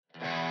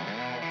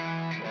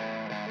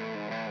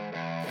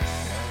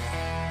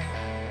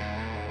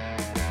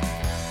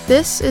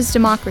This is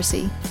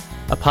Democracy,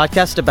 a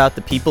podcast about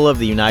the people of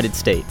the United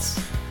States.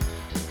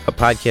 A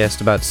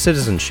podcast about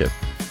citizenship.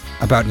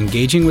 About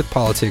engaging with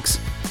politics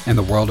and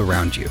the world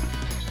around you.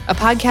 A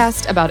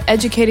podcast about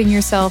educating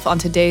yourself on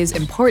today's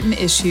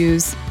important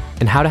issues.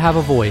 And how to have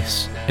a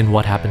voice in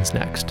what happens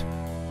next.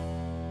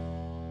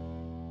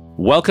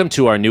 Welcome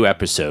to our new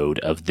episode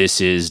of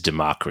This is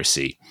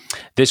Democracy.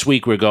 This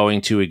week we're going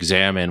to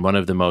examine one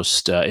of the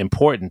most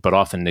important but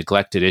often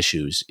neglected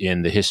issues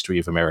in the history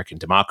of American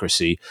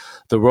democracy,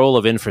 the role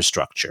of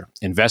infrastructure,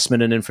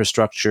 investment in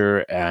infrastructure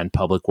and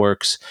public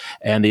works,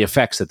 and the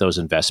effects that those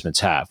investments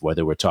have,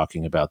 whether we're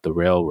talking about the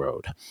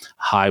railroad,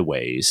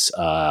 highways,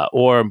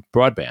 or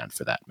broadband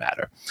for that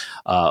matter.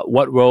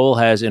 What role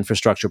has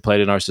infrastructure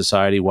played in our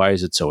society? Why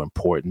is it so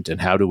important? And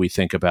how do we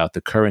think about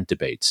the current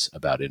debates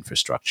about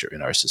infrastructure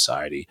in our society?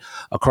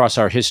 Across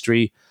our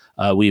history,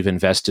 we've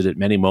invested at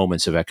many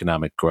moments of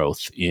economic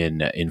growth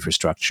in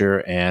infrastructure,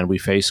 and we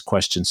face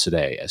questions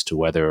today as to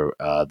whether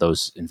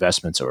those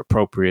investments are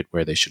appropriate,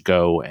 where they should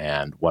go,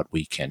 and what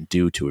we can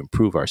do to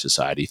improve our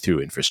society through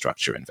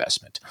infrastructure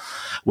investment.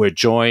 We're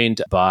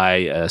joined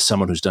by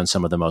someone who's done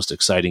some of the most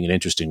exciting and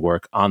interesting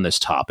work on this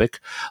topic,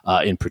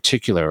 in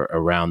particular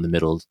around the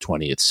middle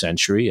 20th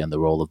century and the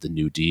role of the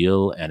New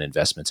Deal and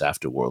investments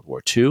after World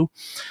War II.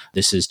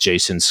 This is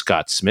Jason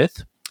Scott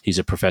Smith. He's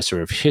a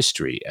professor of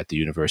history at the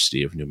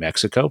University of New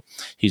Mexico.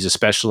 He's a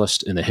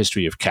specialist in the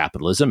history of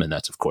capitalism, and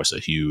that's, of course, a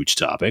huge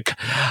topic.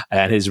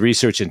 And his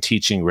research and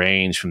teaching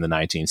range from the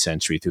 19th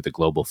century through the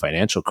global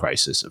financial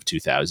crisis of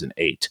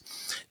 2008.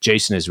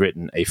 Jason has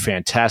written a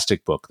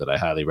fantastic book that I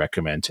highly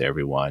recommend to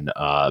everyone,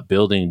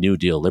 Building New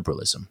Deal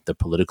Liberalism, The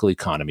Political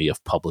Economy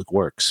of Public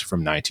Works from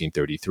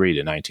 1933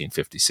 to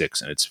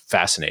 1956. And it's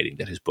fascinating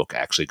that his book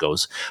actually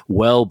goes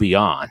well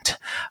beyond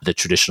the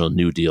traditional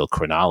New Deal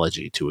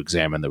chronology to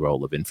examine the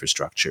role of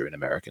infrastructure in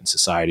American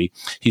society.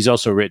 He's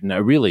also written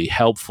a really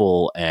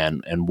helpful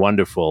and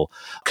wonderful,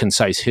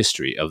 concise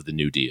history of the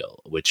New Deal,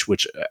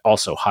 which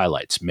also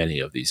highlights many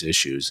of these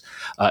issues.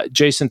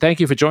 Jason, thank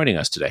you for joining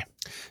us today.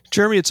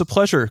 Jeremy, it's a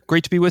pleasure.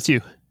 Great to be with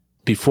you.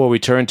 Before we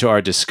turn to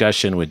our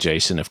discussion with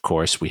Jason, of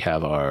course, we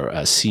have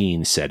our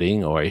scene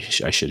setting, or I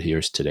should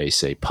hear today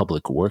say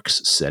public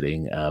works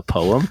setting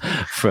poem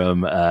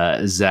from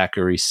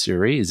Zachary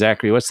Suri.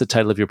 Zachary, what's the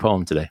title of your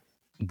poem today?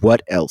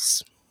 What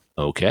else?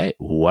 Okay,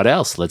 what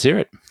else? Let's hear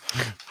it.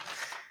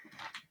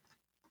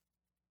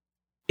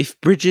 If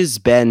bridges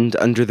bend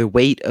under the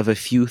weight of a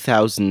few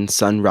thousand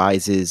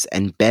sunrises,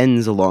 and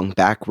bends along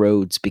back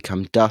roads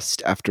become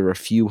dust after a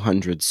few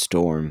hundred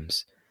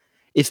storms.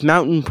 If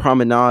mountain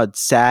promenades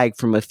sag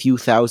from a few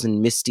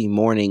thousand misty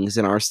mornings,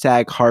 and our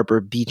Sag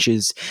Harbor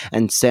beaches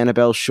and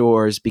Sanibel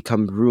shores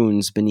become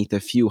ruins beneath a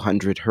few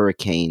hundred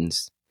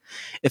hurricanes.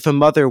 If a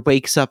mother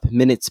wakes up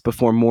minutes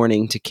before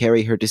morning to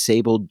carry her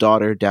disabled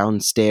daughter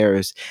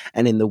downstairs,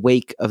 and in the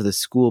wake of the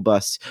school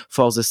bus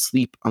falls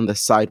asleep on the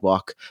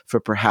sidewalk for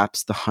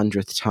perhaps the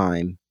 100th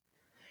time.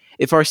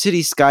 If our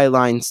city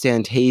skylines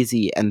stand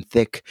hazy and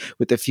thick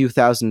with a few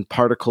thousand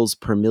particles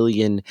per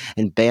million,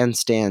 and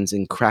bandstands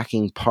in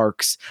cracking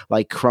parks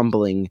lie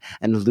crumbling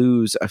and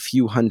lose a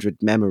few hundred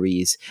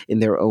memories in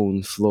their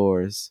own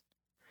floors.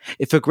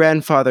 If a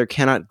grandfather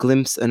cannot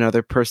glimpse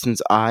another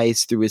person's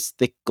eyes through his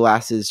thick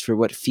glasses for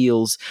what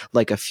feels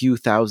like a few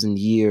thousand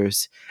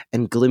years,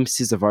 and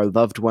glimpses of our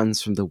loved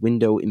ones from the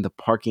window in the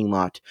parking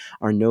lot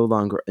are no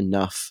longer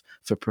enough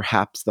for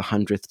perhaps the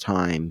 100th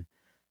time,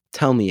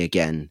 tell me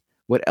again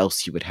what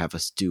else you would have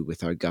us do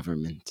with our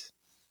government.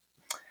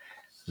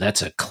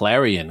 That's a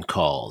clarion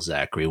call,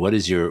 Zachary. What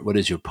is your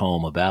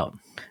poem about?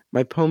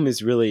 My poem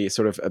is really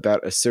sort of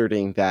about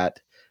asserting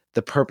that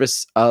the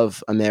purpose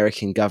of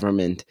American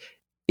government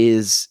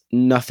is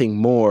nothing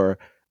more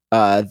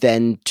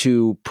than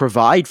to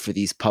provide for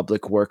these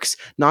public works,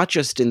 not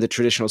just in the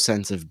traditional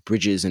sense of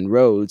bridges and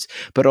roads,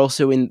 but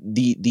also in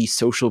the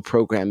social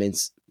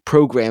programs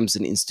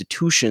and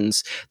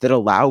institutions that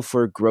allow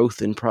for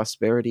growth and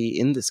prosperity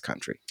in this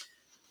country.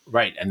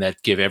 Right, and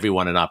that give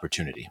everyone an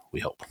opportunity,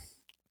 we hope.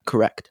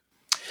 Correct.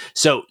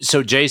 So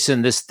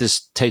Jason,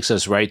 this takes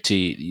us right to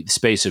the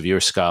space of your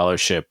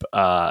scholarship.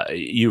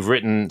 You've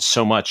written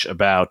so much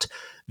about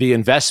the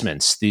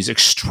investments, these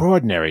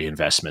extraordinary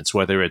investments,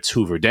 whether it's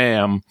Hoover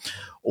Dam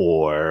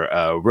or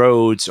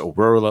roads or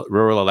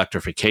rural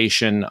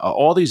electrification,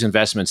 all these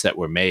investments that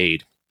were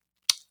made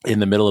in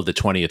the middle of the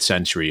 20th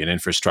century in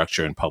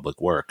infrastructure and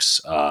public works.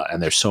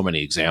 And there's so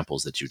many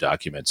examples that you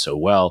document so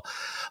well.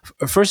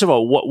 First of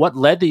all, what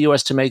led the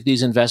U.S. to make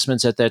these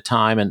investments at that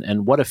time,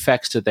 and what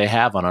effects did they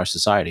have on our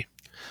society?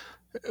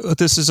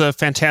 This is a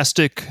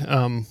fantastic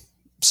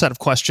set of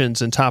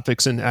questions and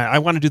topics, and I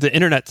want to do the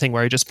internet thing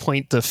where I just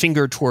point the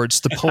finger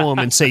towards the poem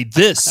and say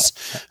this,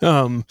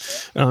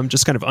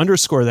 just kind of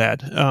underscore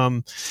that.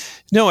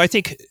 No, I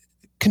think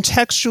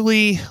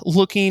contextually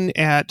looking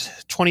at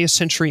 20th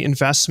century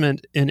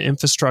investment in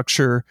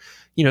infrastructure,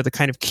 the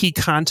kind of key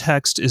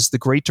context is the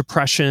Great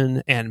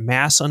Depression and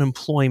mass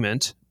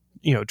unemployment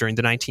during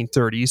the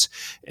 1930s,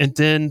 and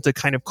then the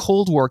kind of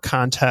Cold War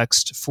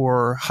context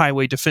for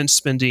highway defense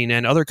spending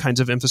and other kinds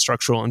of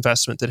infrastructural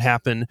investment that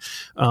happened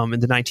in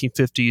the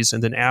 1950s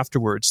and then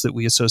afterwards that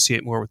we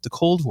associate more with the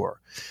Cold War.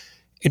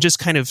 And just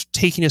kind of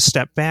taking a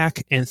step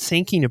back and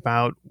thinking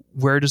about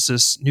where does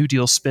this New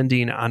Deal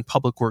spending on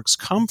public works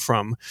come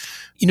from?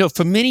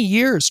 For many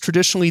years,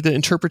 traditionally, the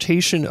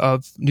interpretation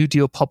of New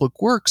Deal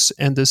public works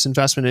and this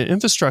investment in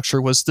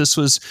infrastructure was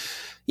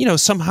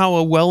somehow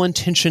a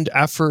well-intentioned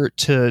effort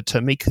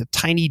to make a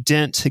tiny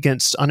dent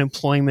against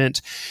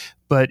unemployment.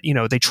 But,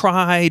 they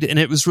tried, and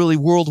it was really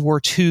World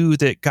War II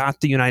that got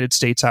the United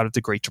States out of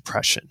the Great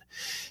Depression.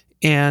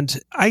 And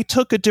I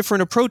took a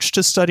different approach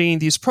to studying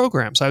these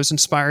programs. I was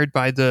inspired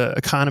by the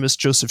economist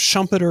Joseph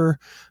Schumpeter,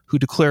 who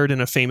declared in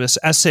a famous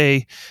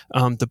essay,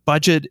 the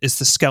budget is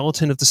the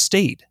skeleton of the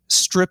state,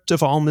 stripped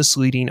of all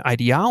misleading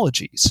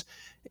ideologies.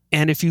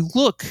 And if you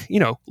look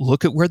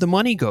at where the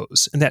money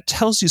goes, and that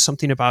tells you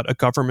something about a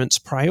government's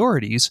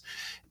priorities.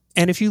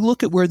 And if you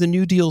look at where the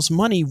New Deal's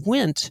money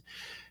went,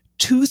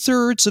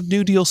 2/3 of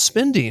New Deal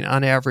spending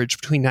on average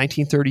between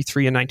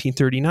 1933 and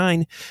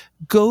 1939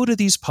 go to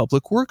these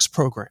public works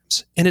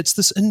programs. And it's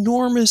this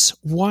enormous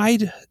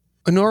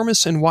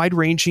and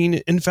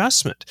wide-ranging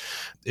investment.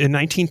 In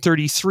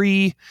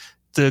 1933,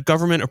 the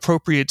government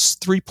appropriates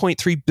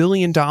 $3.3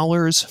 billion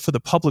for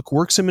the Public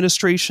Works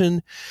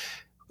Administration.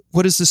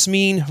 What does this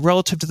mean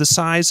relative to the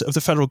size of the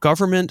federal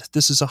government?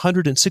 This is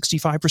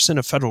 165%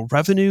 of federal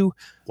revenue.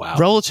 Wow.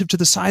 Relative to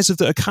the size of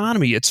the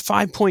economy, it's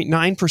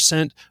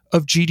 5.9%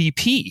 of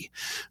GDP.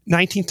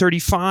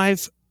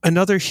 1935,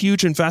 another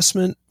huge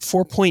investment,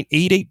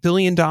 $4.88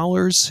 billion in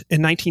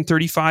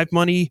 1935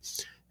 money.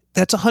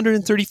 That's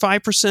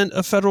 135%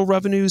 of federal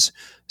revenues,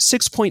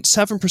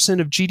 6.7%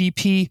 of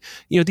GDP.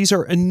 These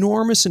are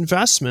enormous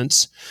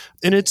investments,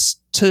 and it's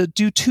to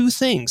do two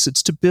things.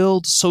 It's to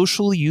build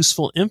socially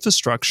useful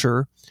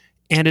infrastructure,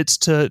 and it's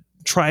to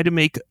try to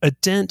make a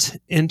dent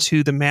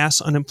into the mass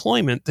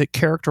unemployment that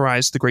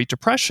characterized the Great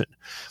Depression.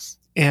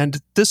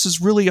 And this is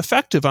really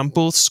effective on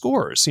both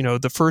scores.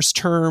 The first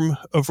term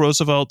of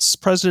Roosevelt's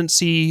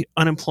presidency,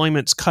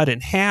 unemployment's cut in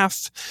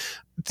half.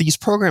 These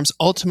programs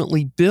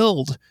ultimately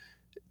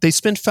they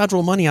spend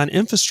federal money on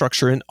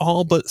infrastructure in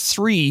all but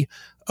 3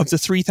 of the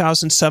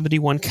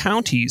 3,071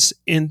 counties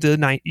in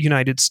the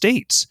United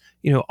States.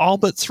 All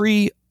but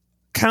 3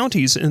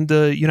 counties in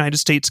the United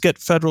States get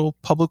federal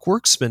public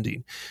works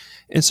spending.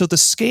 And so the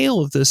scale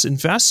of this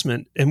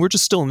investment, and we're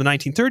just still in the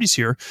 1930s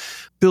here,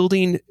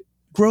 building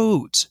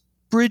roads,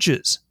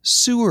 bridges,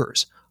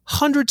 sewers,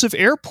 hundreds of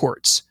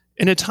airports,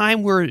 in a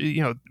time where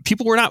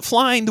people were not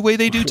flying the way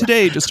they do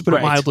today, just to put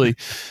it mildly.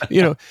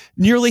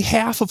 Nearly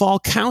half of all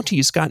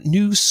counties got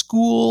new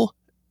school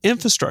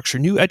infrastructure,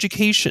 new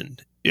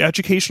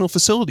educational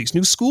facilities,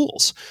 new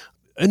schools.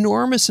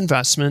 Enormous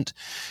investment.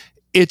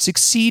 It's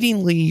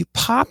exceedingly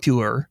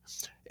popular,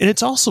 and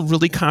it's also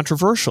really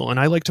controversial. And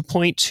I like to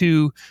point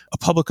to a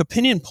public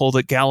opinion poll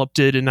that Gallup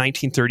did in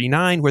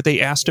 1939, where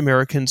they asked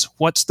Americans,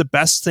 what's the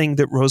best thing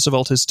that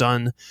Roosevelt has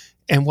done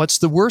and what's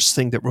the worst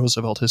thing that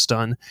Roosevelt has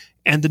done?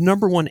 And the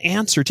number one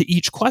answer to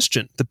each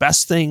question, the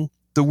best thing,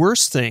 the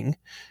worst thing,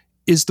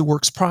 is the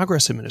Works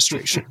Progress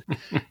Administration.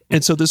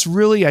 And so this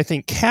really, I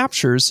think,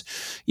 captures,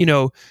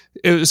 it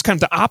was kind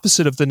of the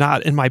opposite of the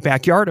not in my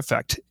backyard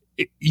effect.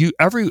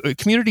 Every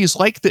communities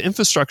like the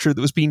infrastructure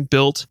that was being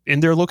built in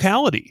their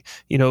locality,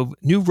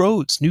 new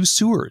roads, new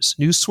sewers,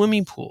 new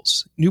swimming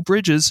pools, new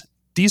bridges.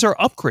 These are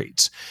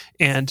upgrades.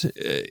 And,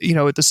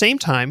 at the same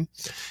time,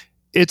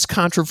 it's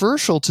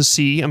controversial to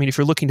see, if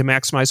you're looking to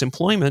maximize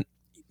employment,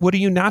 what are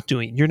you not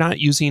doing? You're not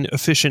using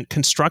efficient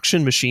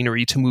construction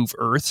machinery to move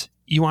earth.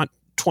 You want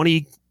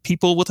 20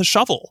 people with a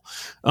shovel.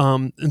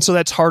 And so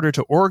that's harder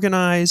to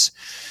organize.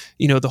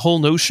 The whole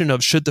notion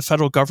of should the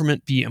federal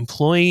government be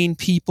employing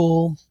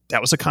people, that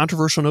was a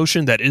controversial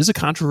notion. That is a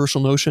controversial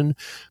notion.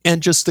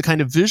 And just the kind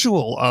of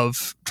visual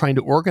of trying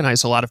to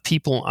organize a lot of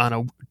people on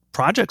a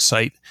project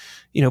site,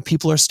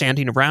 people are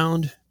standing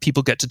around,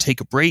 people get to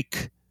take a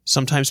break.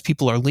 Sometimes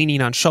people are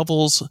leaning on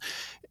shovels.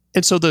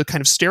 And so the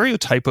kind of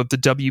stereotype of the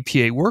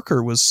WPA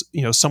worker was,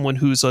 someone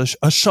who's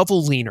a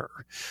shovel leaner.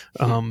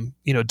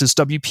 Does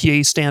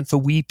WPA stand for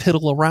we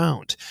piddle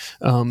around?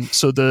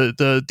 So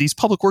these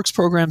public works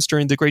programs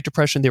during the Great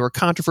Depression, they were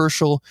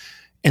controversial,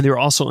 and they were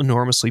also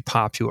enormously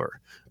popular.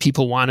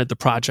 People wanted the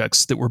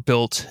projects that were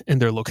built in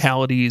their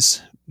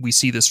localities. We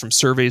see this from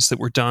surveys that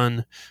were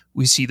done.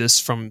 We see this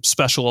from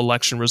special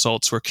election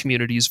results where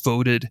communities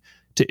voted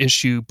to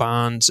issue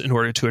bonds in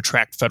order to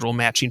attract federal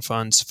matching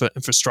funds for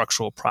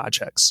infrastructural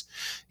projects.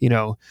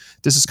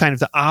 This is kind of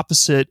the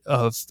opposite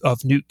of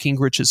Newt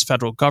Gingrich's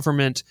federal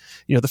government.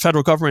 The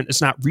federal government is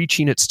not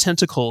reaching its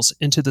tentacles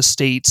into the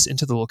states,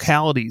 into the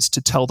localities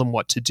to tell them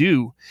what to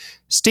do.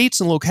 States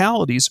and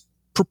localities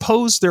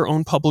propose their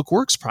own public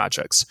works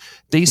projects.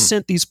 They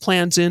sent these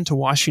plans in to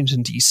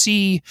Washington,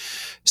 D.C.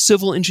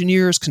 Civil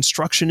engineers,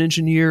 construction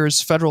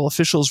engineers, federal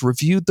officials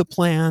reviewed the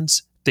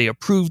plans. They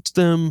approved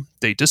them.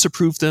 They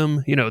disapproved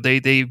them.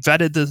 They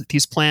vetted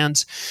these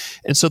plans.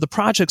 And so the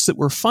projects that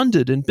were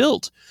funded and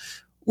built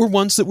were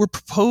ones that were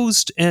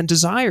proposed and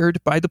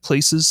desired by the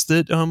places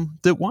that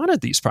that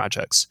wanted these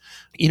projects.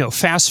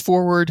 Fast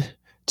forward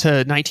to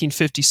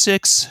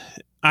 1956,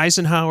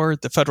 Eisenhower,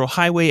 the Federal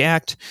Highway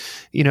Act,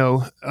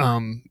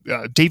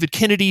 David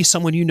Kennedy,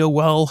 someone you know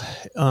well,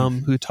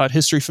 who taught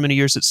history for many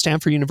years at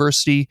Stanford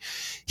University,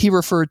 he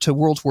referred to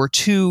World War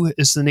II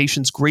as the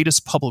nation's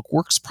greatest public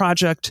works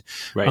project,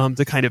 Right.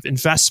 the kind of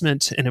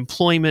investment and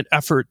employment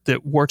effort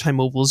that wartime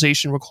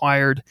mobilization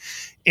required.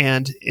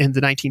 And in the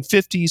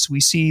 1950s,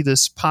 we see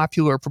this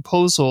popular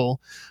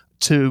proposal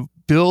to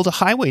build a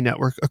highway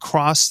network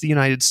across the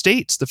United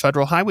States, the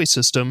federal highway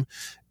system,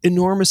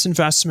 enormous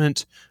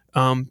investment,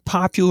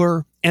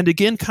 popular, and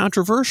again,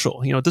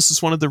 controversial. This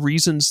is one of the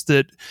reasons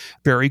that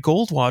Barry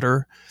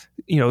Goldwater,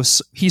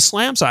 he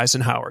slams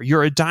Eisenhower.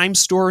 You're a dime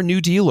store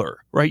New Dealer,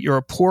 right? You're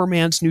a poor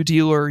man's New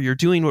Dealer. You're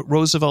doing what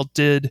Roosevelt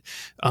did.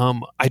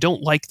 I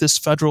don't like this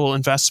federal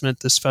investment,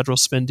 this federal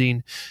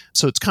spending.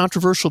 So it's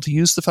controversial to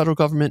use the federal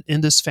government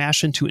in this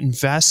fashion to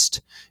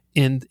invest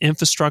in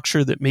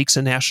infrastructure that makes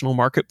a national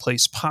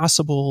marketplace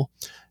possible,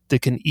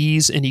 that can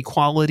ease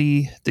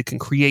inequality, that can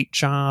create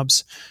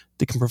jobs,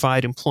 that can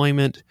provide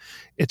employment.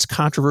 It's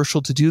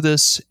controversial to do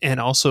this,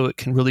 and also it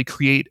can really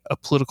create a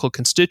political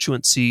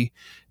constituency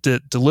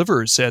that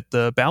delivers at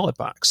the ballot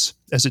box,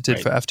 as it did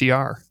Right. for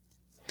FDR.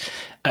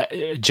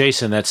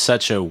 Jason, that's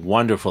such a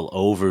wonderful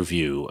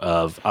overview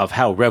of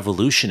how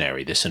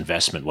revolutionary this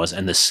investment was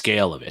and the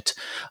scale of it.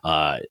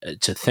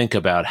 To think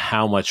about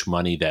how much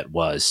money that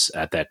was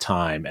at that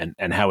time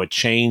and how it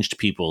changed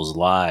people's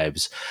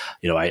lives.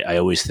 I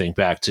always think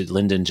back to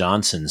Lyndon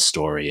Johnson's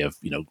story of,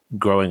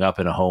 growing up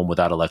in a home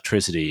without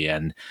electricity,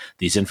 and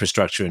these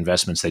infrastructure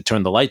investments, they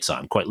turned the lights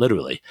on, quite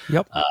literally,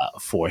 Yep.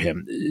 for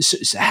him.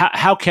 So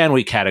how can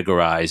we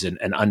categorize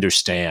and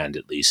understand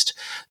at least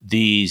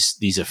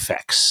these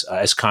effects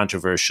as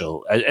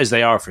controversial as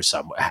they are for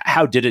some?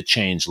 How did it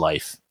change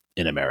life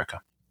in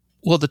America?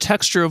 Well, the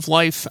texture of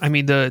life. I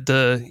mean,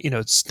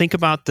 think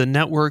about the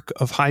network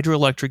of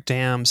hydroelectric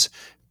dams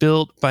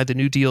built by the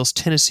New Deal's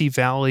Tennessee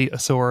Valley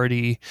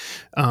Authority,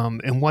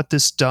 and what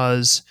this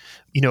does.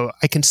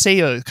 I can say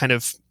a kind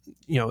of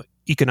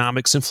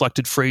economics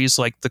inflected phrase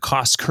like the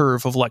cost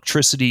curve of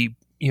electricity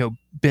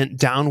bent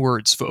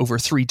downwards for over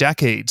 3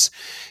 decades.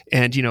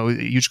 And,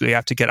 usually I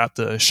have to get out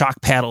the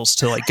shock paddles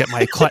to get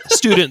my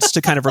students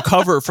to kind of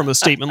recover from a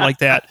statement like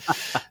that.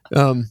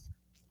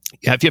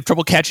 If you have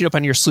trouble catching up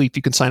on your sleep,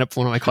 you can sign up for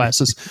one of my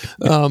classes.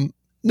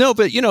 No,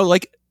 but,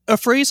 a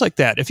phrase like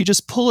that, if you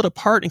just pull it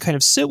apart and kind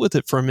of sit with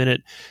it for a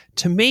minute,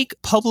 to make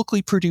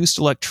publicly produced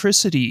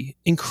electricity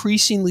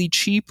increasingly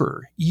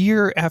cheaper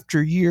year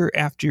after year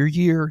after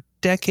year,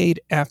 decade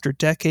after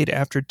decade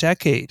after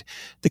decade,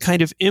 the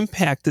kind of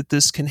impact that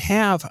this can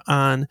have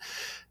on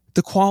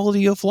the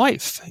quality of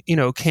life.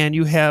 Can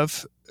you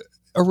have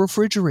a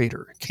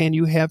refrigerator? Can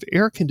you have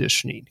air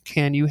conditioning?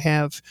 Can you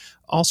have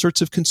all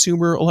sorts of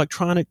consumer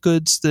electronic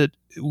goods that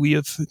we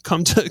have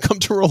come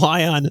to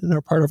rely on and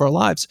are part of our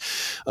lives?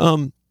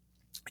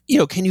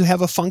 Can you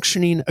have a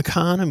functioning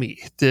economy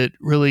that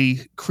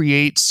really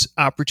creates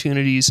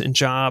opportunities and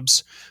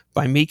jobs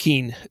by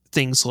making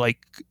things like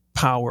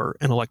power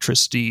and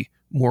electricity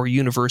more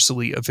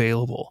universally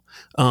available?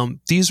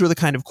 These were the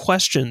kind of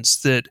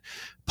questions that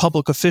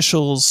public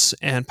officials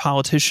and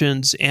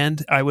politicians,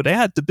 and I would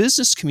add the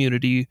business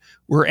community,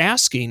 were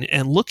asking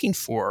and looking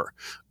for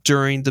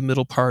during the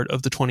middle part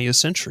of the 20th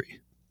century.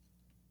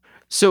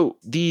 So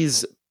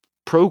these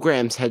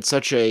programs had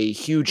such a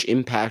huge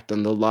impact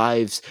on the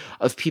lives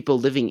of people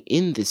living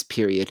in this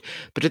period.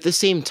 But at the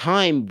same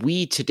time,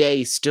 we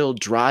today still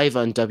drive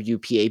on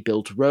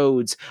WPA-built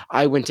roads.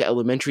 I went to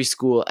elementary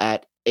school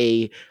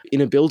in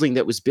a building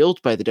that was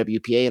built by the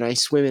WPA, and I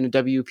swim in a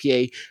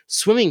WPA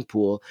swimming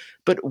pool.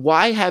 But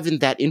why haven't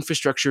that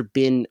infrastructure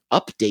been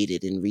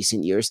updated in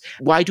recent years?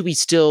 Why do we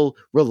still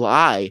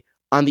rely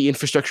on the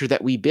infrastructure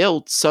that we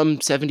built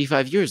some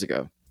 75 years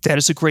ago? That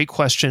is a great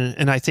question,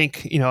 and I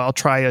think I'll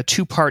try a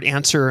 2-part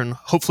answer, and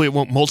hopefully it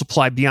won't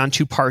multiply beyond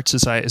 2 parts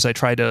as I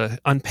try to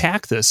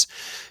unpack this.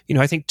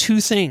 I think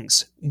 2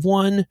 things.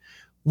 One,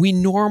 we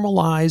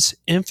normalize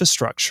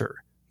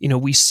infrastructure.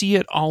 We see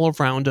it all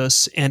around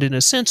us, and in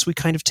a sense, we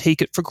kind of take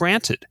it for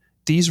granted.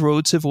 These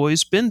roads have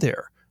always been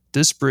there.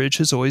 This bridge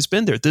has always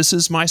been there. This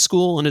is my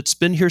school, and it's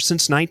been here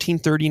since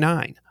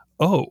 1939.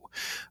 Oh,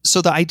 so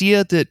the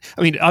idea that,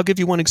 I'll give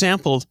you one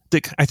example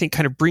that I think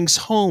kind of brings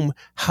home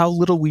how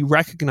little we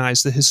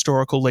recognize the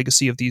historical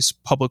legacy of these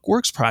public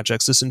works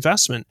projects, this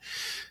investment.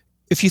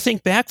 If you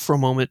think back for a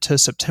moment to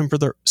September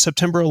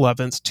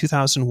 11th,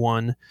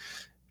 2001,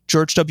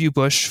 George W.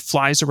 Bush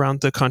flies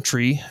around the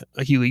country.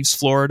 He leaves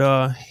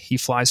Florida. He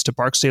flies to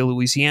Barksdale,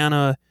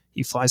 Louisiana.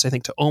 He flies, I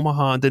think, to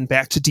Omaha and then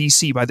back to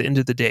D.C. by the end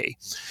of the day.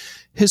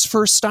 His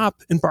first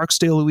stop in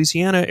Barksdale,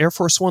 Louisiana, Air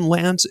Force One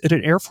lands at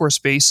an Air Force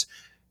base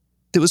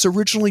that was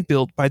originally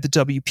built by the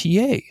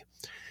WPA.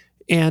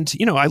 And,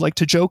 I like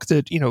to joke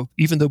that,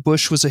 even though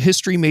Bush was a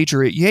history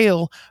major at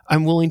Yale,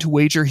 I'm willing to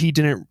wager he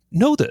didn't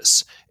know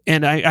this.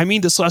 And I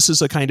mean this less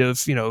as a kind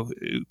of,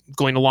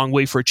 going a long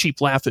way for a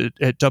cheap laugh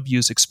at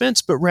W's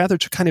expense, but rather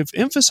to kind of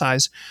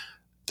emphasize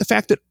the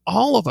fact that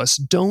all of us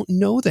don't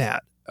know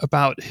that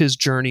about his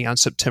journey on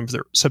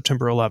September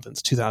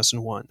 11th,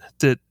 2001,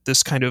 that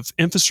this kind of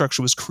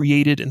infrastructure was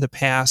created in the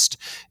past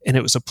and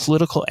it was a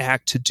political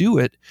act to do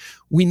it.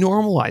 We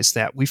normalize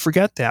that. We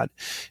forget that.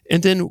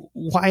 And then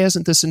why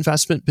hasn't this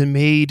investment been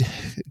made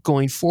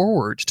going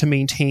forward to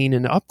maintain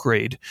and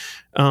upgrade?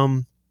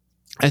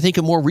 I think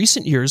in more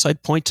recent years,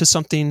 I'd point to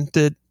something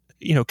that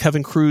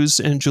Kevin Cruz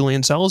and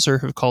Julian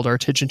Zelizer have called our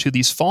attention to,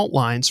 these fault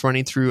lines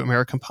running through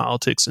American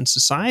politics and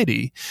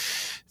society,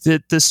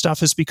 that this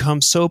stuff has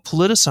become so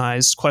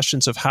politicized,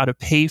 questions of how to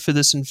pay for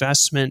this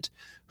investment,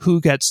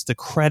 who gets the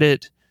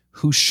credit,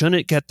 who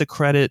shouldn't get the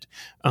credit.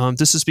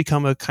 This has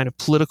become a kind of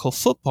political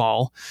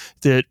football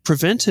that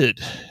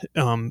prevented,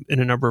 in a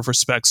number of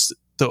respects,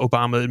 the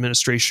Obama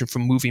administration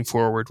from moving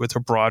forward with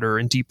a broader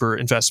and deeper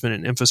investment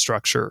in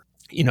infrastructure.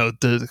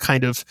 The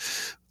kind of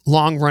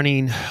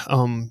long-running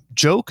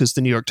joke, as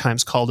the New York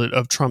Times called it,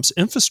 of Trump's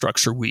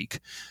infrastructure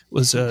week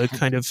was a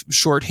kind of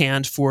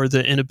shorthand for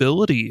the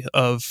inability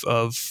of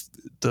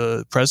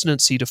the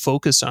presidency to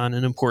focus on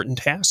an important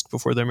task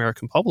before the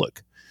American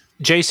public.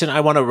 Jason,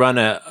 I want to run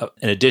an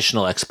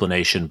additional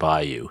explanation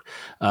by you,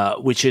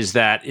 which is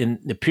that in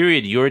the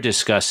period you're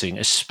discussing,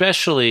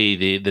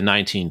 especially the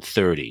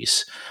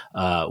 1930s,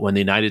 when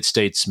the United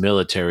States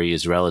military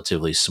is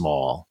relatively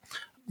small,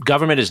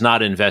 government is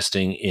not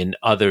investing in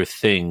other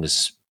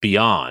things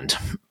beyond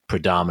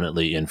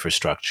predominantly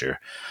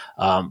infrastructure.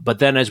 But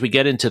then as we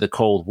get into the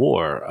Cold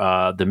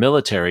War, the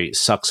military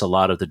sucks a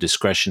lot of the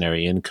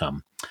discretionary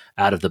income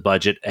out of the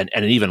budget, and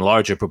an even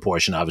larger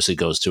proportion obviously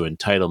goes to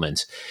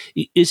entitlements.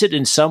 Is it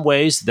in some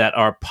ways that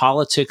our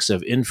politics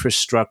of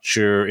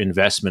infrastructure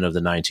investment of the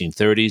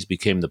 1930s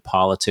became the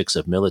politics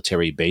of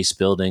military base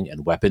building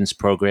and weapons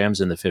programs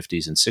in the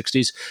 50s and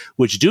 60s,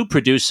 which do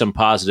produce some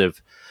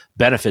positive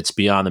benefits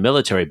beyond the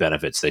military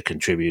benefits? They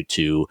contribute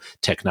to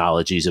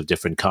technologies of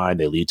different kind.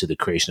 They lead to the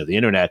creation of the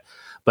internet,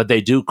 but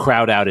they do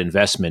crowd out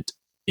investment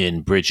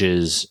in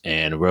bridges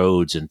and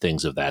roads and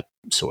things of that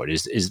sort.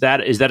 Is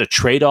that a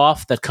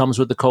trade-off that comes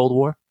with the Cold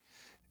War?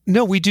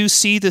 No, we do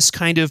see this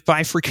kind of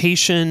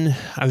bifurcation.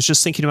 I was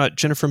just thinking about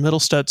Jennifer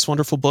Middlestad's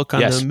wonderful book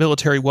on the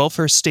military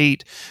welfare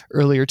state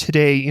earlier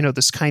today.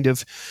 This kind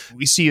of,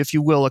 we see, if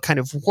you will, a kind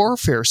of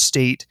warfare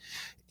state.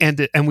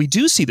 And we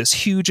do see this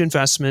huge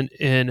investment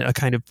in a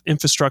kind of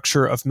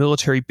infrastructure of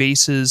military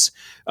bases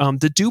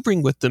that do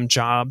bring with them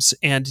jobs.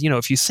 And,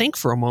 if you think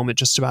for a moment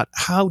just about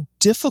how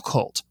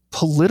difficult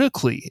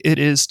politically it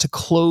is to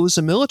close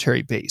a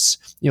military base,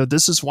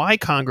 this is why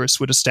Congress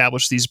would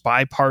establish these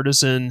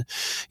bipartisan,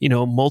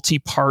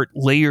 multi-part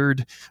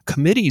layered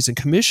committees and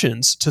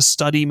commissions to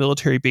study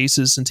military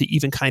bases and to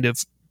even kind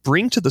of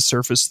bring to the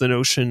surface the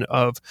notion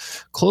of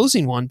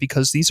closing one,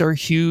 because these are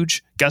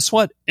huge, guess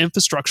what,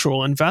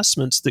 infrastructural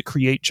investments that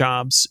create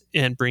jobs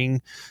and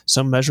bring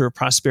some measure of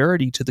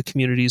prosperity to the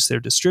communities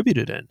they're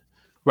distributed in.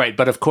 Right.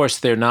 But of course,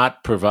 they're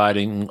not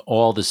providing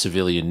all the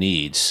civilian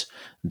needs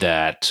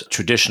that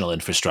traditional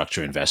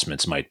infrastructure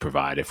investments might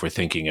provide. If we're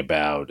thinking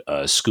about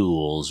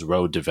schools,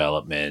 road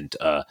development,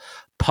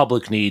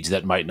 public needs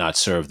that might not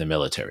serve the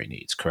military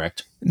needs,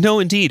 correct? No,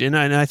 indeed. And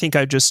I think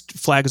I just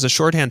flag as a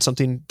shorthand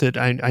something that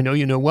I know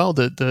you know well,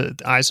 that the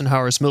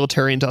Eisenhower's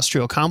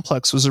military-industrial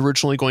complex was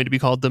originally going to be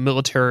called the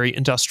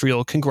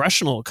military-industrial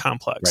congressional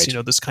complex.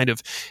 Right. This kind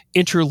of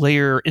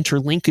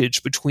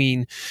interlinkage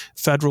between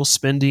federal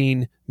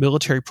spending,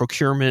 military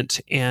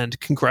procurement, and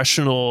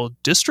congressional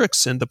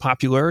districts, and the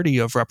popularity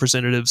of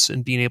representatives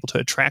and being able to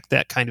attract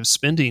that kind of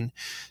spending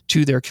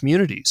to their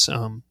communities.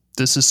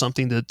 This is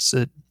something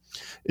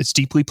it's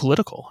deeply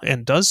political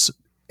and does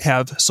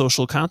have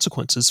social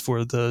consequences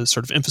for the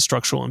sort of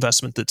infrastructural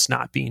investment that's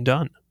not being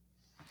done.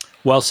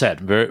 Well said.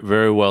 Very,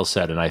 very well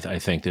said. And I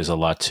think there's a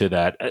lot to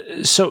that.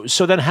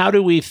 So then how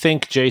do we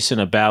think, Jason,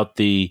 about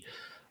the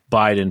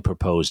Biden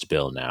proposed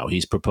bill now?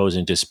 He's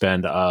proposing to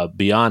spend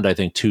beyond, I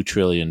think, $2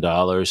 trillion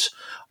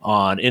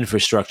on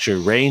infrastructure,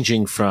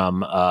 ranging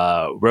from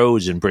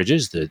roads and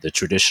bridges, the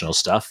traditional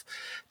stuff,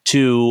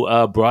 to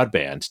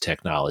broadband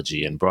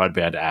technology and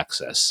broadband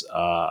access.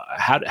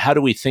 How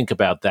do we think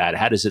about that?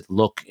 How does it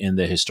look in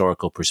the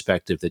historical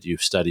perspective that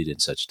you've studied in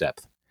such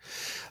depth?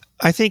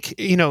 I think,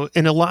 in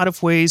a lot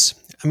of ways,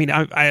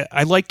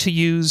 I like to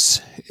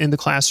use in the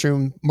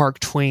classroom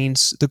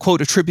the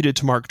quote attributed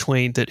to Mark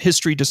Twain, that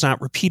history does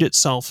not repeat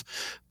itself,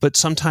 but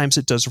sometimes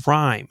it does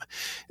rhyme.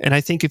 And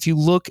I think if you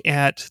look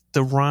at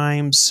the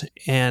rhymes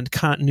and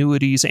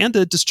continuities and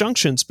the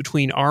disjunctions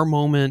between our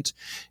moment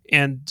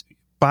and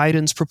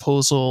Biden's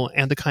proposal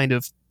and the kind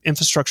of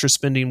infrastructure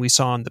spending we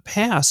saw in the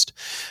past,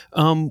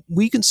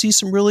 we can see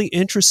some really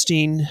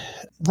interesting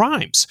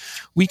rhymes.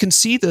 We can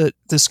see that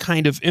this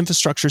kind of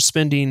infrastructure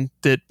spending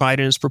that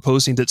Biden is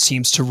proposing that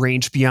seems to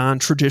range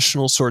beyond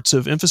traditional sorts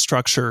of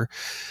infrastructure.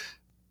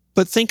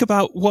 But think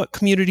about what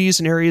communities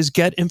and areas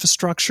get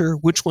infrastructure,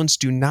 which ones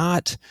do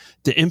not,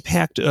 the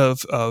impact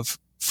of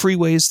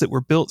freeways that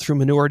were built through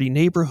minority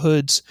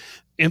neighborhoods,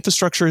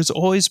 infrastructure has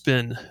always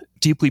been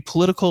deeply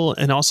political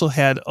and also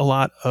had a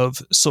lot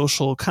of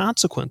social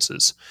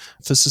consequences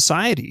for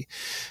society.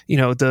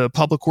 The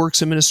Public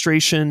Works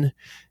Administration,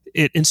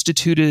 it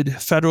instituted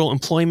federal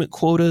employment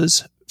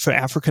quotas for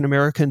African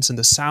Americans in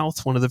the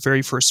South, one of the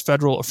very first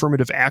federal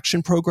affirmative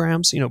action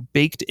programs,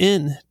 baked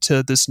in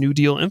to this New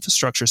Deal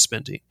infrastructure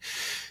spending.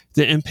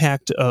 The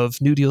impact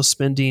of New Deal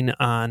spending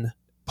on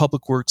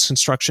public works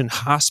construction,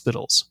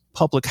 hospitals,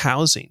 public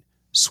housing,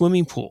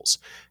 swimming pools,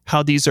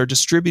 how these are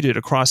distributed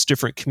across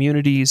different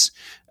communities,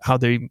 how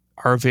they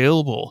are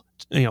available,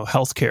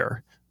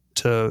 healthcare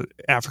to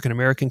African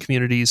American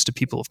communities, to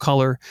people of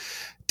color.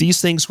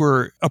 These things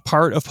were a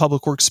part of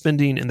public works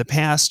spending in the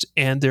past,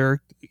 and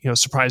they're,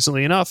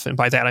 surprisingly enough, and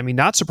by that I mean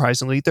not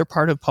surprisingly, they're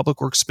part of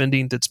public works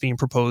spending that's being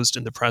proposed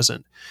in the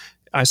present.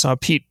 I saw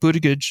Pete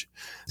Buttigieg,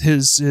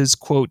 his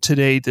quote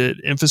today that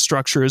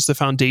infrastructure is the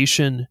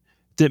foundation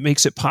that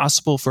makes it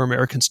possible for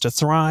Americans to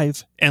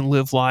thrive and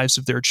live lives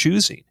of their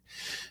choosing.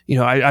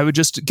 I would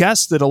just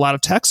guess that a lot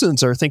of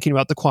Texans are thinking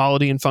about the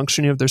quality and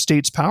functioning of their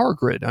state's power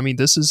grid. I mean,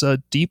 this is a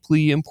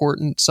deeply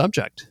important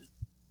subject.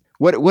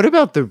 What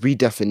about the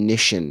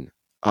redefinition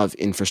of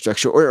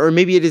infrastructure? Or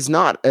maybe it is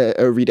not a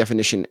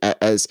redefinition,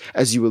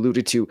 as you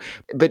alluded to,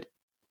 but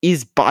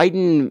is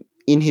Biden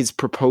in his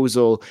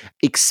proposal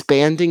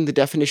expanding the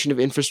definition of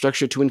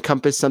infrastructure to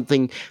encompass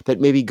something that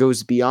maybe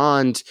goes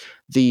beyond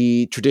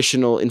the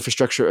traditional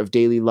infrastructure of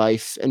daily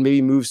life and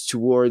maybe moves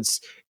towards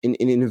an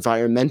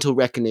environmental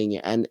reckoning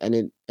and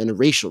a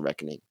racial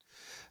reckoning?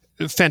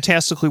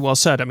 Fantastically well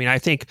said. I mean, I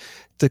think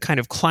the kind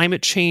of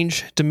climate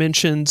change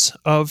dimensions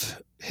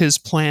of his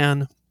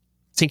plan,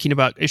 thinking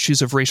about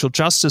issues of racial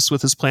justice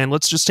with his plan,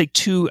 let's just take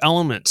two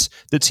elements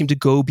that seem to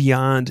go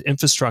beyond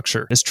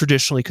infrastructure as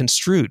traditionally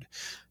construed.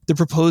 The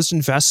proposed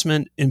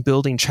investment in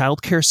building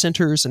childcare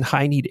centers in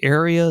high-need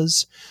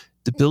areas,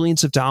 the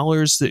billions of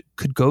dollars that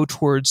could go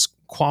towards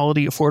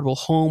quality, affordable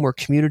home or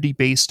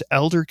community-based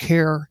elder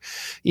care.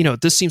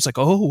 This seems like,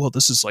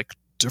 this is like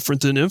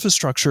different than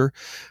infrastructure.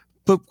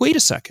 But wait a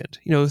second,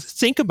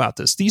 think about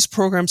this. These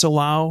programs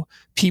allow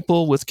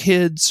people with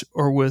kids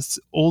or with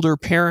older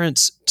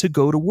parents to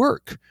go to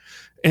work.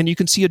 And you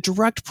can see a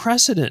direct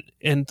precedent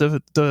in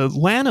the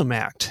Lanham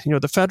Act,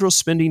 the federal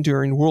spending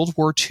during World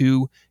War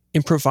II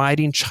in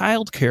providing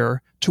childcare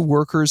to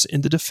workers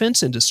in the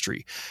defense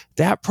industry.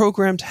 That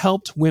program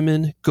helped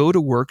women go to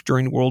work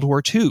during World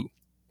War II.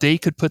 They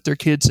could put their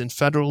kids in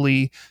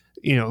federally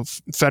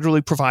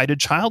provided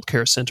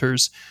childcare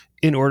centers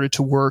in order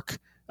to work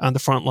on the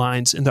front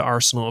lines in the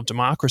arsenal of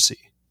democracy.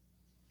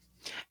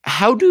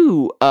 How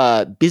do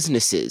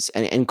businesses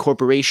and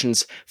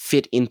corporations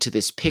fit into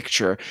this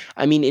picture?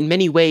 I mean, in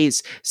many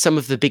ways, some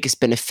of the biggest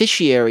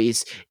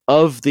beneficiaries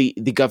of the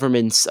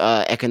government's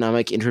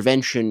economic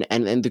intervention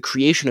and the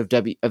creation of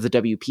the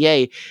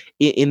WPA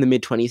in the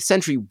mid-20th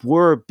century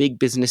were big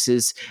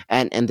businesses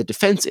and the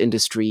defense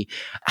industry.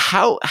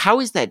 How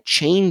is that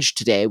changed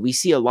today? We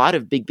see a lot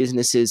of big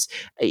businesses,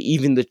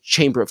 even the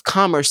Chamber of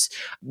Commerce,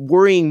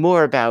 worrying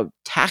more about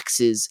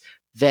taxes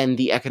than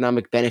the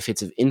economic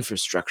benefits of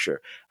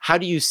infrastructure. How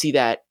do you see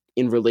that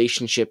in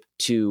relationship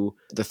to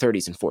the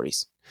 30s and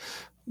 40s?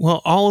 Well,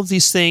 all of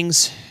these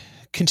things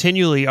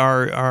continually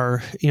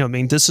are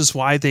this is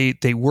why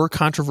they were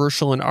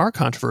controversial and are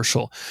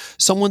controversial.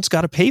 Someone's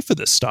got to pay for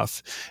this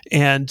stuff.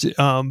 And,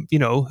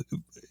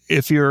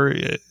 if you're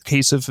a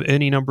case of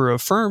any number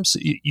of firms,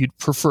 you'd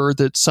prefer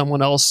that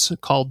someone else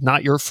called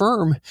not your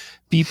firm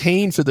be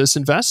paying for this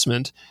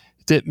investment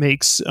that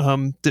makes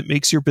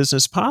your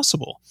business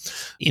possible.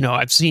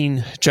 I've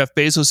seen Jeff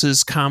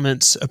Bezos's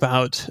comments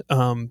about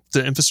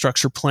the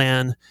infrastructure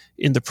plan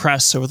in the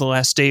press over the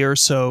last day or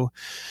so,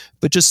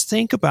 but just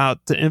think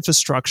about the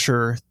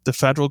infrastructure the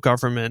federal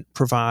government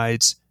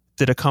provides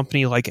that a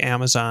company like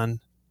Amazon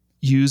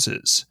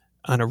uses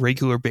on a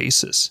regular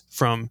basis,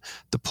 from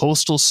the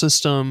postal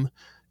system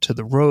to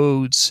the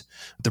roads,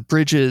 the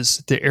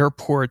bridges, the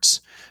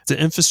airports, the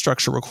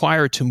infrastructure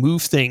required to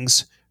move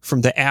things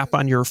from the app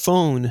on your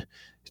phone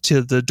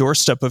to the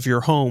doorstep of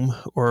your home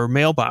or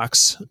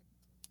mailbox.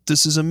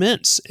 This is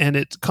immense, and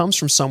it comes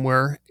from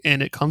somewhere,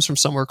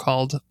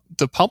 called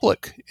the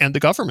public and the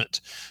government.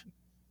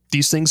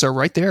 These things are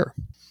right there.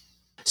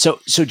 So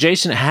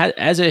Jason,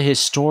 as a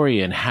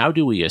historian, how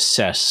do we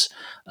assess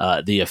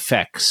the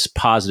effects,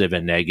 positive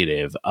and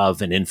negative,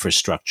 of an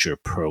infrastructure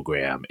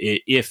program?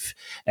 If,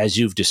 as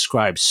you've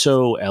described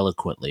so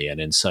eloquently and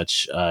in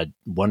such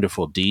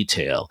wonderful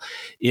detail,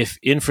 if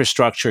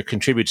infrastructure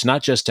contributes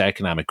not just to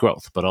economic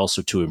growth, but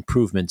also to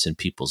improvements in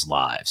people's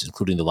lives,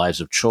 including the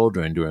lives of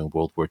children during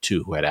World War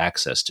II who had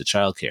access to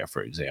childcare,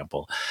 for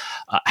example,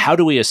 how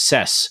do we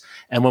assess?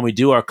 And when we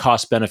do our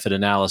cost-benefit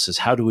analysis,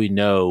 how do we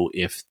know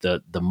if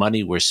the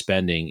money we're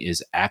spending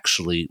is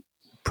actually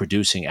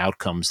producing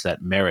outcomes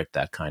that merit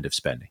that kind of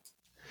spending?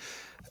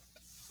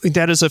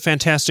 That is a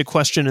fantastic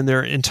question, and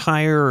there are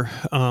entire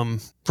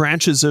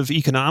branches of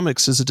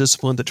economics as a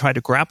discipline that try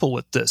to grapple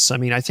with this. I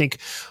mean, I think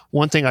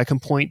one thing I can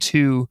point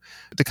to,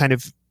 the kind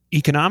of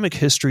economic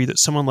history that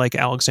someone like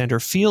Alexander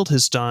Field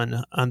has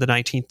done on the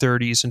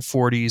 1930s and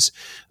 40s.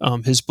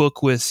 His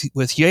book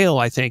with Yale,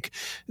 I think,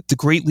 The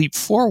Great Leap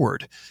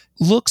Forward,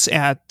 looks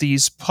at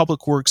these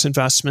public works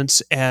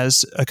investments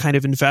as a kind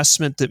of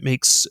investment that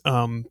makes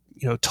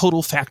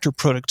total factor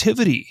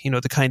productivity,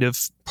 the kind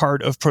of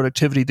part of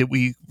productivity that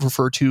we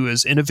refer to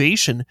as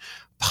innovation,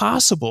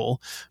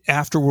 possible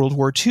after World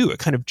War II. It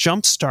kind of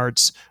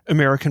jumpstarts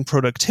American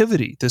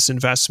productivity, this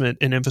investment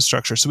in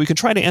infrastructure. So we can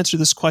try to answer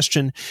this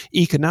question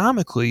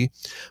economically,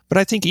 but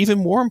I think even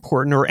more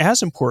important, or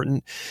as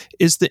important,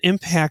 is the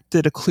impact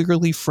that a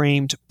clearly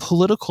framed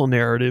political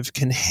narrative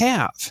can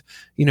have.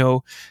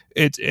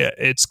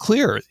 It's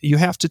clear. You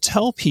have to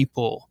tell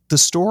people the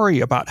story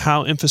about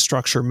how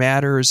infrastructure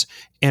matters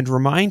and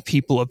remind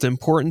people of the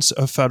importance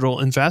of federal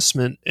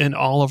investment in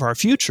all of our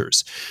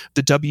futures.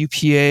 The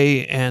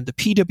WPA and the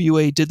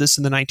PWA did this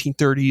in the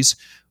 1930s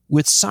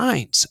with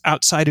signs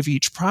outside of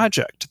each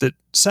project that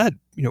said,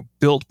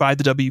 built by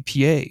the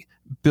WPA,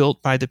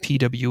 built by the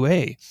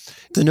PWA.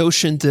 The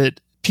notion that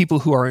people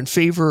who are in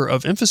favor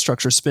of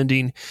infrastructure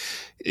spending,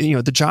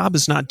 the job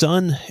is not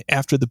done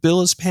after the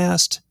bill is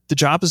passed. The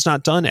job is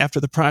not done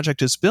after the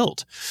project is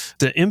built.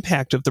 The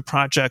impact of the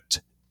project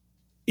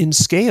in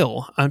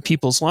scale on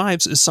people's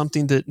lives is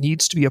something that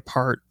needs to be a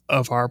part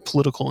of our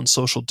political and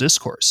social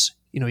discourse.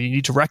 You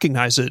need to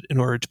recognize it in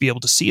order to be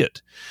able to see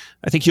it.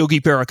 I think Yogi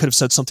Berra could have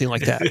said something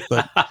like that.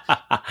 But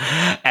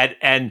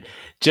and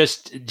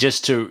just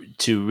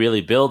to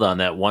really build on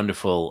that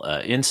wonderful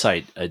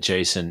insight,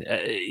 Jason,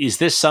 is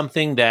this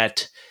something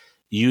that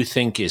you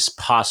think is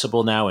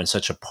possible now in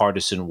such a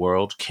partisan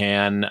world?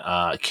 Can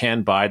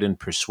Biden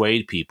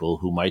persuade people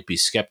who might be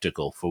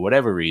skeptical for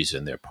whatever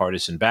reason, their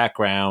partisan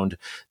background,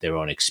 their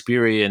own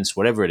experience,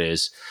 whatever it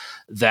is,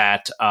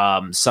 that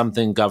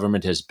something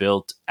government has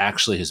built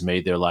actually has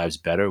made their lives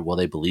better? Will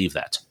they believe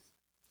that?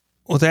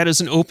 Well, that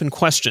is an open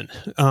question,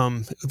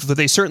 but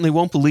they certainly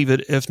won't believe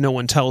it if no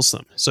one tells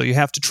them. So you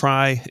have to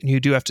try, and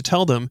you do have to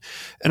tell them.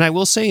 And I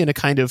will say, in a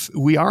kind of,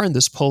 we are in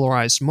this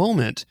polarized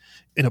moment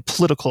in a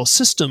political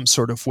system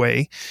sort of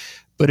way.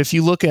 But if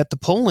you look at the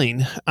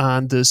polling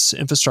on this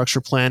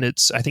infrastructure plan,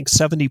 it's, I think,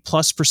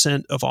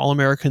 70+% of all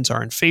Americans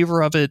are in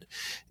favor of it.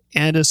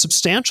 And a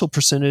substantial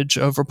percentage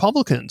of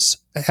Republicans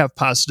have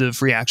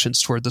positive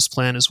reactions toward this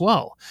plan as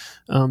well.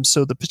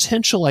 So the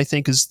potential, I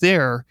think, is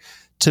there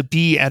to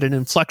be at an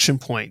inflection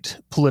point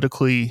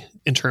politically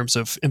in terms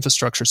of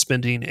infrastructure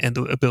spending and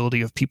the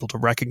ability of people to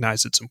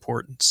recognize its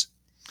importance.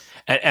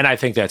 And I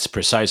think that's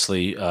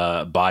precisely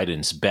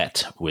Biden's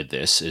bet with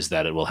this, is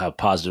that it will have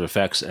positive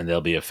effects, and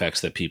there'll be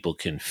effects that people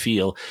can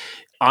feel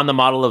on the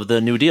model of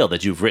the New Deal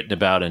that you've written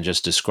about and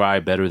just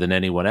described better than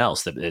anyone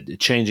else, that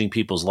changing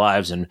people's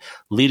lives and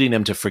leading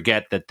them to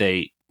forget that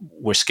they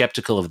were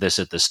skeptical of this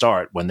at the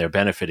start when they're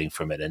benefiting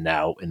from it, and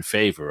now in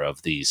favor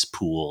of these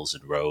pools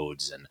and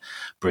roads and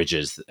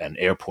bridges and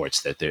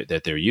airports that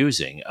they're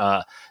using.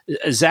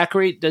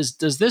 Zachary, does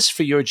this,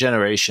 for your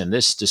generation,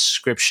 this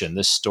description,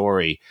 this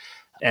story,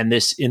 and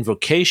this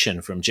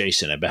invocation from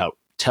Jason about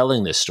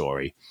telling this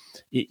story,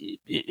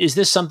 is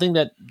this something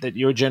that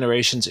your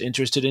generation's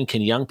interested in?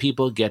 Can young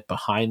people get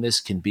behind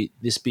this? Can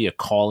this be a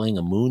calling,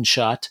 a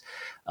moonshot?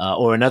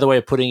 Or another way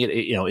of putting it,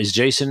 is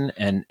Jason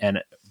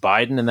and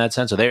Biden, in that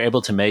sense, are they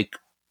able to make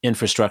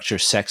infrastructure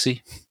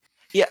sexy?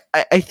 Yeah,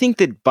 I think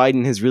that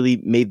Biden has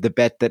really made the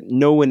bet that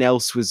no one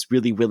else was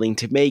really willing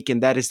to make,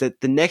 and that is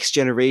that the next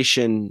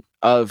generation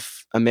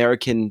of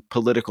American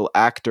political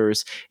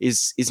actors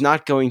is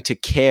not going to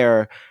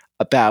care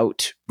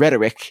about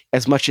rhetoric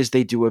as much as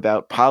they do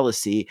about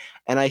policy.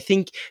 And I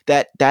think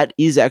that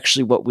is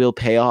actually what will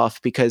pay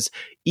off, because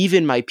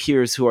even my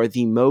peers who are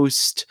the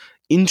most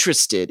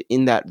interested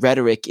in that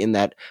rhetoric, in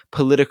that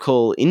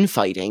political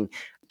infighting,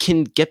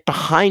 can get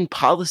behind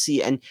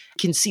policy and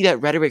can see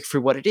that rhetoric for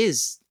what it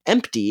is,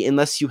 empty,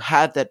 unless you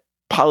have that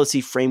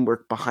policy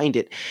framework behind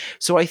it.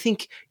 So I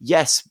think,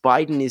 yes,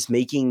 Biden is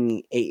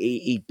making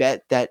a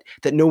bet that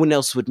no one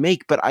else would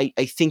make, but I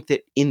think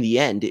that in the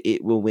end,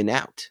 it will win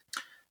out.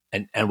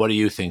 And what do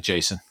you think,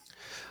 Jason?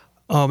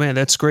 Oh, man,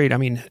 that's great. I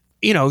mean,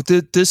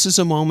 this is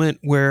a moment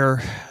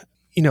where,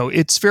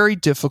 it's very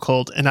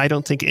difficult, and I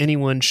don't think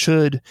anyone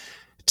should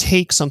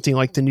take something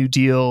like the New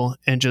Deal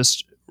and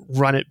just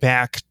run it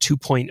back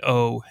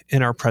 2.0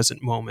 in our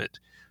present moment.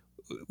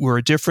 We're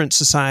a different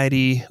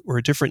society, we're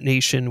a different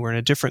nation, we're in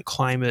a different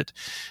climate.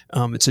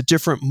 It's a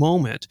different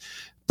moment.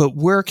 But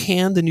where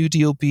can the New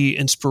Deal be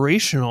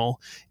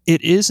inspirational?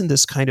 It is in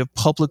this kind of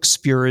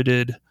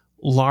public-spirited,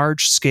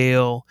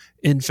 large-scale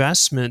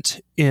investment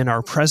in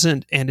our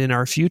present and in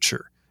our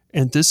future.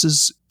 And this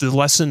is the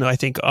lesson, I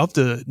think, of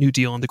the New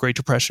Deal and the Great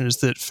Depression, is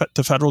that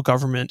the federal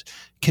government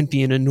can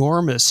be an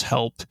enormous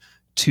help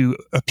to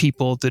a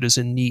people that is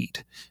in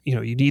need.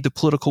 You need the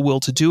political will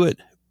to do it,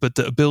 but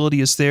the ability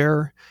is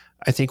there.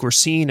 I think we're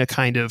seeing a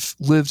kind of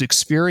lived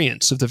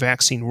experience of the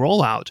vaccine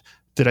rollout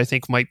that I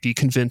think might be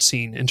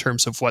convincing in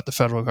terms of what the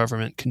federal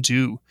government can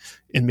do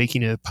in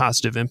making a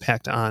positive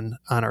impact on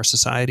our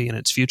society and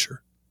its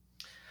future.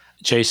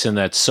 Jason,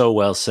 that's so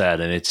well said,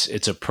 and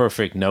it's a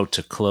perfect note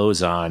to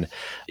close on.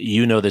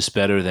 You know this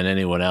better than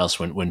anyone else.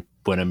 When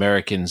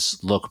Americans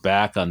look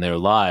back on their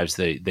lives,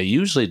 they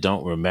usually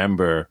don't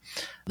remember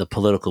the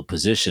political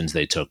positions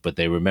they took, but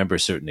they remember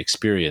certain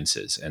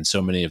experiences. And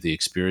so many of the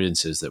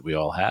experiences that we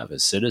all have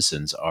as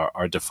citizens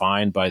are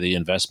defined by the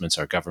investments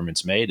our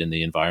government's made in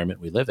the environment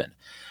we live in.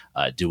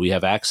 Do we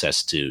have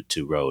access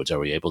to roads? Are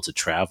we able to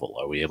travel?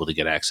 Are we able to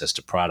get access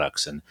to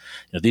products? And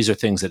these are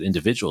things that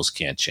individuals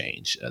can't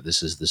change.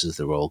 This is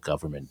the role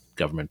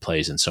government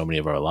plays in so many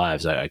of our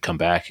lives. I come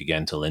back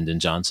again to Lyndon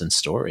Johnson's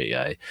story.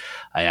 I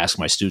ask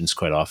my students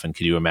quite often,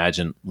 can you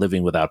imagine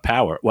living without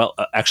power? Well,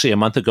 actually, a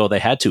month ago they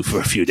had to for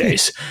a few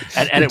days,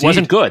 and it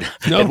wasn't good.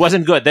 No. It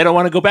wasn't good. They don't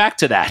want to go back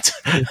to that,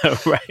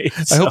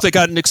 right? I hope they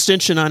got an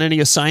extension on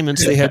any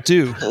assignments they had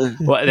due.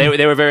 Well,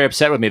 they were very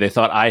upset with me. They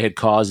thought I had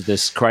caused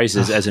this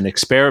crisis as an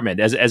experiment,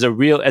 as a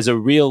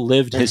real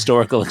lived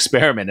historical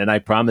experiment, and I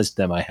promised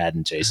them I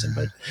hadn't, Jason,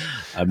 but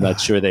I'm not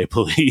sure they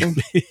believe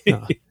me.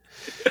 No.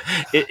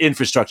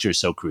 Infrastructure is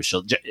so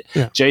crucial.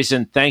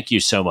 Jason, thank you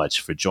so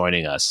much for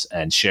joining us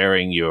and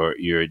sharing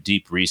your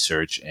deep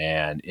research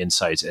and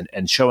insights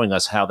and showing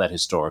us how that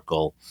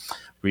historical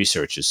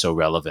research is so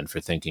relevant for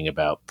thinking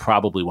about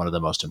probably one of the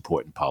most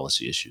important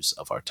policy issues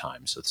of our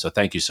time. So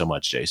thank you so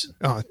much, Jason.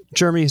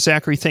 Jeremy,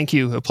 Zachary, thank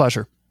you. A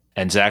pleasure.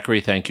 And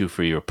Zachary, thank you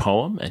for your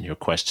poem and your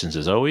questions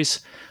as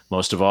always.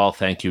 Most of all,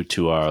 thank you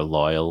to our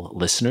loyal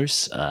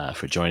listeners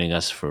for joining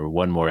us for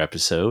one more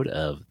episode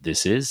of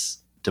This Is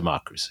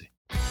Democracy.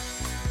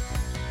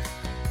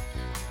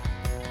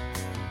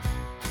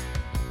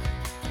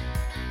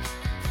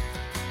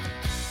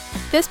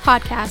 This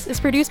podcast is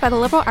produced by the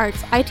Liberal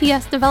Arts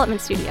ITS Development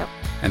Studio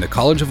and the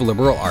College of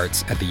Liberal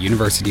Arts at the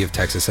University of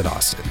Texas at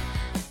Austin.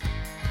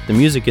 The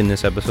music in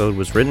this episode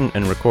was written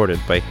and recorded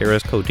by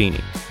Harris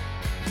Codini.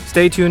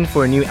 Stay tuned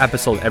for a new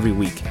episode every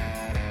week.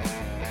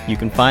 You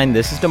can find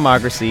This Is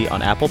Democracy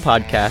on Apple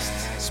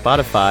Podcasts,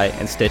 Spotify,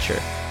 and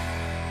Stitcher.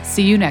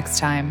 See you next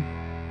time.